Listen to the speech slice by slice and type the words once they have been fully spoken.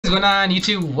going on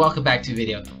YouTube? Welcome back to the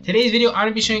video. Today's video, I'm going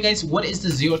to be showing you guys what is the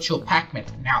Zero Chill Pack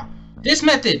method. Now, this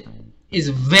method is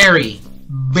very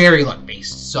luck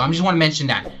based, so I just want to mention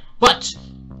that. But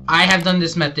I have done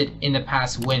this method in the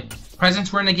past when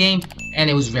presents were in the game, and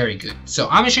it was very good. So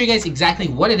I'm going to show you guys exactly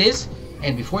what it is,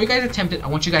 and before you guys attempt it, I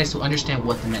want you guys to understand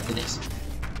what the method is.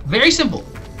 Very simple.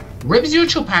 Rip Zero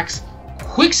Chill Packs,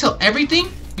 quick sell everything.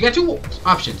 You got two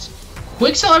options.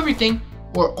 Quick sell everything,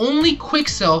 or only quick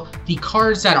sell the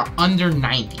cards that are under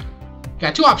 90.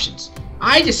 Got two options.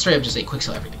 I just straight up just say quick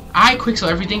sell everything. I quick sell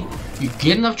everything. You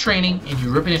get enough training, and you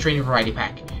rip in a training variety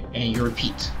pack, and you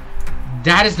repeat.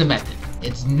 That is the method.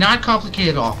 It's not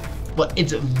complicated at all, but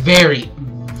it's very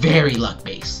luck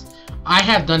based. I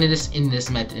have done this in this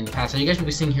method in the past. So you guys will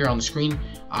be seeing here on the screen.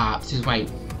 This is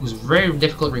it was very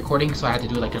difficult recording, so I had to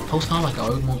do like a post on, like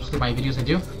most of my videos I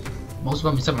do. Most of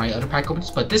them in some of my other pack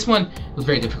opens, but this one was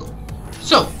very difficult.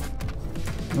 So,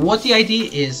 what the idea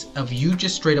is of you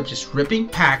just straight up just ripping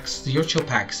packs, Zero Chill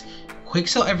Packs, quick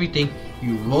sell everything,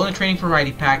 you roll in a training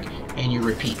variety pack, and you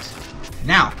repeat.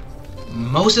 Now,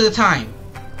 most of the time,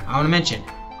 I want to mention,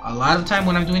 a lot of the time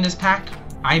when I'm doing this pack,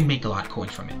 I make a lot of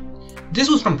coins from it. This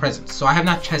was from presents, so I have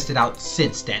not tested out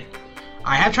since then.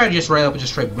 I have tried to just write up and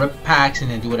just straight rip packs and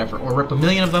then do whatever, or rip a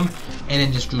million of them and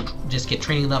then just get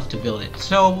training enough to build it.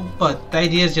 So, but the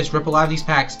idea is just rip a lot of these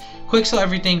packs, quick sell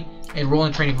everything, and roll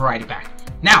in training variety pack.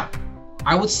 Now,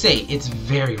 I would say it's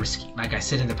very risky. Like I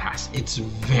said in the past, it's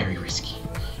very risky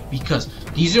because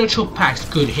these Zero Chill Packs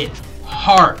could hit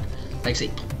hard. Like say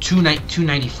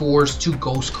 294s, 2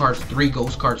 ghost cards, 3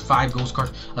 ghost cards, 5 ghost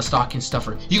cards, a stocking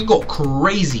stuffer. You can go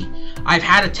crazy. I've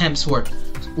had attempts where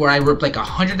I ripped like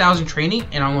 100,000 training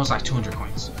and almost like 200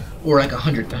 coins, or like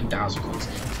 100,000 coins.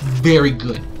 Very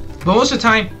good, but most of the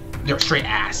time they're straight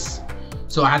ass.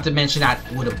 So I have to mention that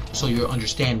so you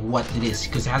understand what it is,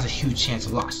 because it has a huge chance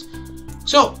of loss.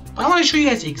 So I want to show you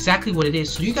guys exactly what it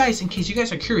is, so you guys, in case you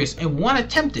guys are curious and want to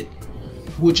attempt it,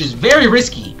 which is very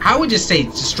risky, I would just say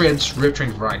just straight up just rip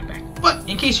training variety pack. But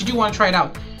in case you do want to try it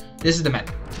out, this is the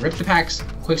method. Rip the packs,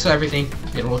 quick sell everything,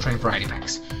 then roll training variety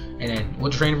packs. And then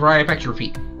with the training variety packs, you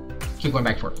repeat. Keep going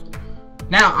back and forth.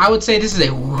 Now, I would say this is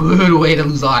a good way to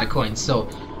lose a lot of coins, so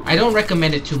I don't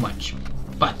recommend it too much.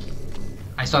 But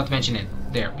I still have to mention it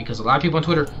there, because a lot of people on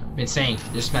Twitter have been saying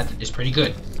this method is pretty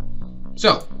good.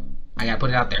 So, I gotta put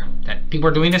it out there, that people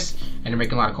are doing this, and they're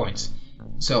making a lot of coins.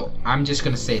 So, I'm just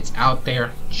gonna say it's out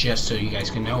there, just so you guys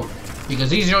can know. Because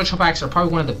these Zero Chill Packs are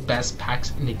probably one of the best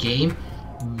packs in the game.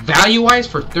 Value-wise,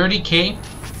 for 30k,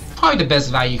 probably the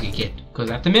best value you could get.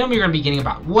 Because at the minimum, you're gonna be getting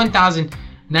about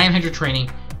 1,900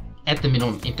 training at the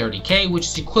minimum in 30k, which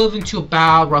is equivalent to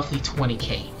about roughly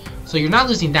 20k. So you're not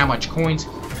losing that much coins,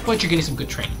 but you're getting some good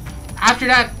training. After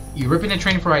that, you rip in the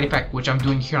training variety pack, which I'm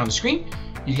doing here on the screen.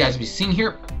 You guys will be seeing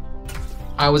here.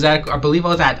 I believe I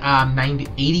was at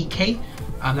 80k,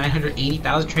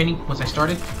 980,000 training once I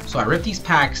started. So I rip these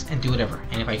packs and do whatever.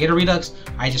 And if I get a redux,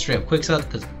 I just straight up quick sell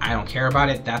because I don't care about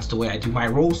it. That's the way I do my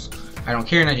rolls. I don't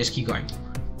care, and I just keep going.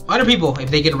 Other people, if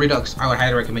they get a redux, I would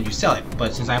highly recommend you sell it.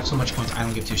 But since I have so much coins, I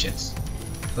don't give two shits.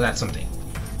 So that's something.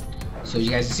 So you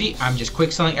guys can see, I'm just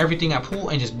quick selling everything I pull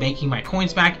and just making my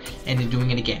coins back and then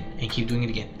doing it again and keep doing it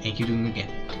again and keep doing it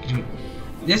again.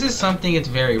 This is something that's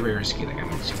very risky, like I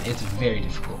mentioned. It's very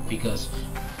difficult because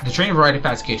the training variety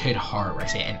packs get hit hard, right?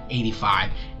 Say an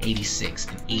 85, 86,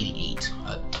 and 88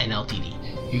 an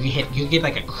LTD. You get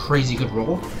like a crazy good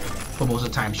roll, but most of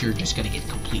the times you're just gonna get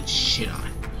complete shit on.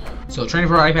 So training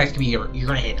variety packs can be you're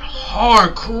gonna hit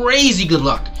hard, crazy good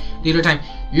luck. The other time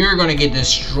you're gonna get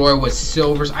destroyed with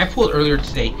silvers. I pulled earlier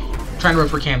today, trying to rip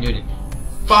for Cam Newton,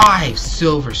 5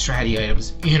 silver strategy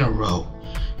items in a row.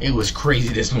 It was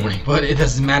crazy this morning, but it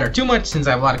doesn't matter too much since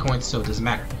I have a lot of coins, so it doesn't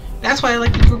matter. That's why I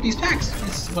like to group these packs.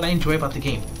 This is what I enjoy about the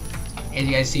game. And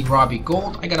you guys see Robbie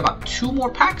Gold. I got about 2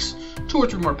 or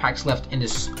 3 more packs left in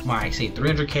this, my say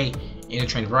 300k in a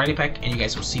training variety pack, and you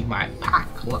guys will see my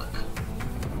pack luck.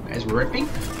 As we're ripping,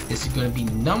 this is going to be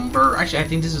actually I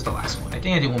think this is the last one. I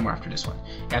think I did one more after this one.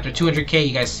 After 200k,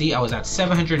 you guys see I was at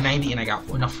 790 and I got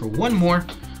enough for one more,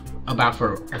 about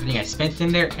for everything I spent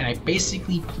in there, and I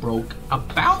basically broke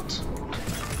about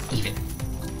even.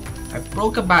 I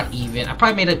broke about even. I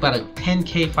probably made about a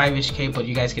 10k, 5ish k, but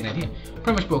you guys get an idea.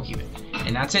 Pretty much broke even.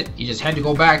 And that's it. You just had to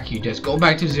go back. You just go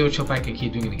back to the Zero Chill Pack and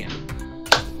keep doing it again.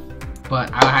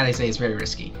 But I would highly say it's very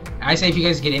risky. I say if you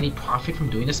guys get any profit from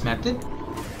doing this method,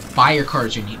 buy your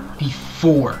cards you need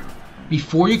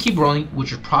before you keep rolling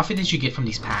with your profit that you get from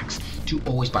these packs, to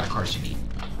always buy the cards you need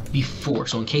before.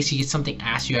 So in case you get something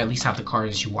asked, you at least have the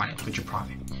cards you wanted with your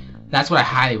profit. That's what I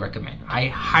highly recommend. I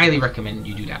highly recommend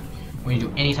you do that when you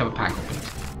do any type of pack opening.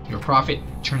 your profit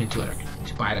turn into it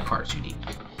to buy the cards you need.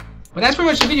 But that's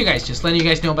pretty much the video, guys. Just letting you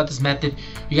guys know about this method.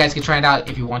 You guys can try it out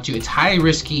if you want to. It's highly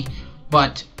risky,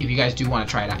 but if you guys do want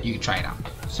to try it out, you can try it out.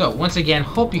 So once again,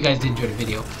 hope you guys did enjoy the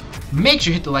video. Make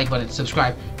sure you hit the like button,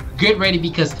 subscribe, get ready,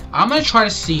 because I'm gonna try to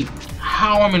see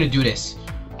how I'm gonna do this.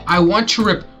 I want to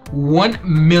rip 1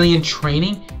 million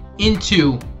training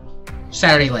into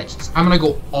Saturday Legends. I'm gonna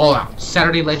go all out.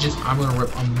 Saturday Legends, I'm gonna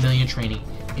rip 1 million training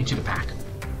into the pack.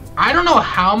 I don't know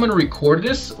how I'm gonna record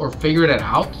this or figure it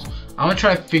out. I'm gonna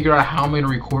try to figure out how I'm gonna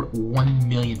record 1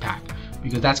 million pack,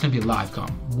 because that's gonna be live com.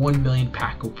 1 million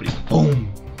pack opening. Boom.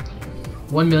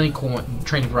 1 million coin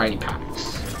training variety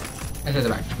packs. That's the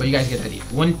back, but you guys get the idea.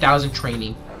 1,000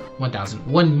 training,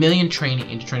 1 million training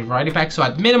into training variety packs. So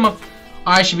at minimum,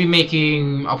 I should be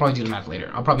making. I'll probably do the math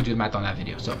later. I'll probably do the math on that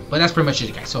video. So, but that's pretty much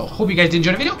it, guys. So hope you guys did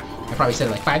enjoy the video. I probably said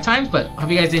it like 5 times, but hope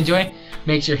you guys did enjoy.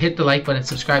 Make sure to hit the like button,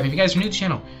 subscribe. If you guys are new to the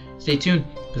channel, stay tuned,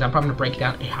 because I'm probably gonna break it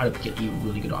down how to get you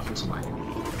really good offensive line.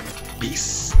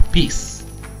 Peace. Peace.